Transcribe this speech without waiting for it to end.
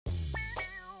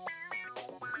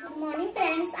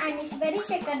I am Ishwari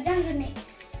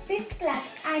 5th class.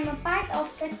 I am a part of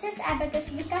Success Abacus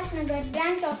Vikasnagar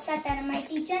branch of Satara. My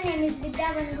teacher name is Vidya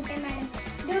Vanguke Madam.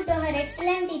 Due to her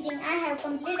excellent teaching, I have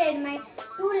completed my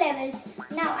 2 levels.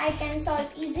 Now I can solve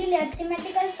easily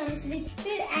arithmetical sums with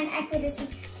speed and accuracy.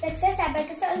 Success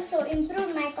Abacus also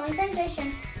improved my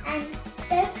concentration and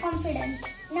self-confidence.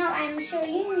 Now I am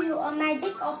showing you a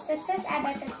magic of Success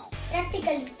Abacus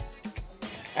practically.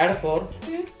 Add 4,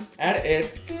 add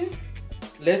 8,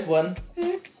 less 1,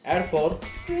 add 4,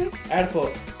 add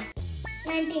 4.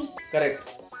 19. Correct.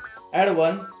 Add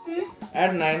 1,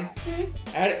 add 9,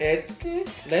 add 8,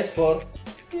 less 4,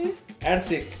 add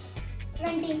 6.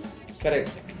 20. Correct.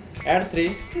 Add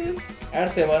 3,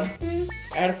 add 7,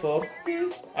 add 4,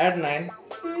 add 9,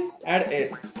 add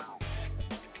 8.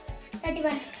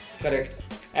 31. Correct.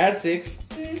 Add 6,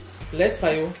 less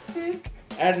 5,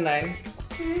 add 9,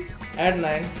 add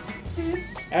 9,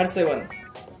 add 7.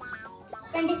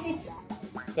 26.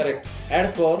 Correct.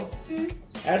 Add 4,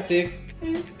 add 6,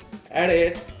 add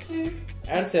 8,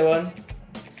 add 7,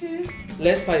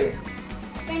 less 5.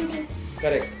 20.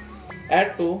 Correct.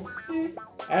 Add 2,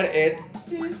 add 8,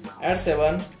 add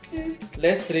 7,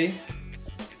 less 3,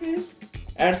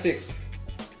 add 6.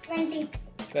 20.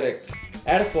 Correct.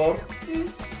 Add 4,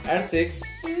 add 6,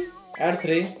 add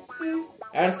 3,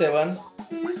 add 7,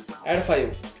 add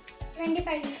 5.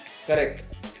 25. Correct.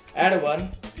 Add 1,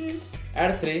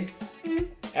 add 3,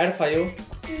 add 5,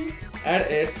 add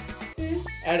 8,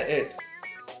 add 8.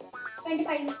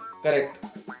 25. Correct.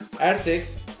 Add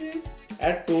 6,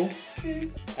 add 2,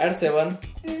 add 7,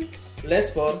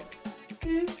 less 4,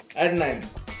 add 9.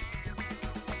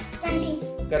 20.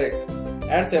 Correct.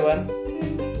 Add 7,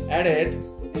 add 8,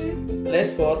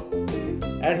 less 4,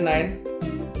 add 9,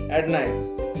 add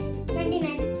 9.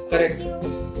 29. Correct. Thank you.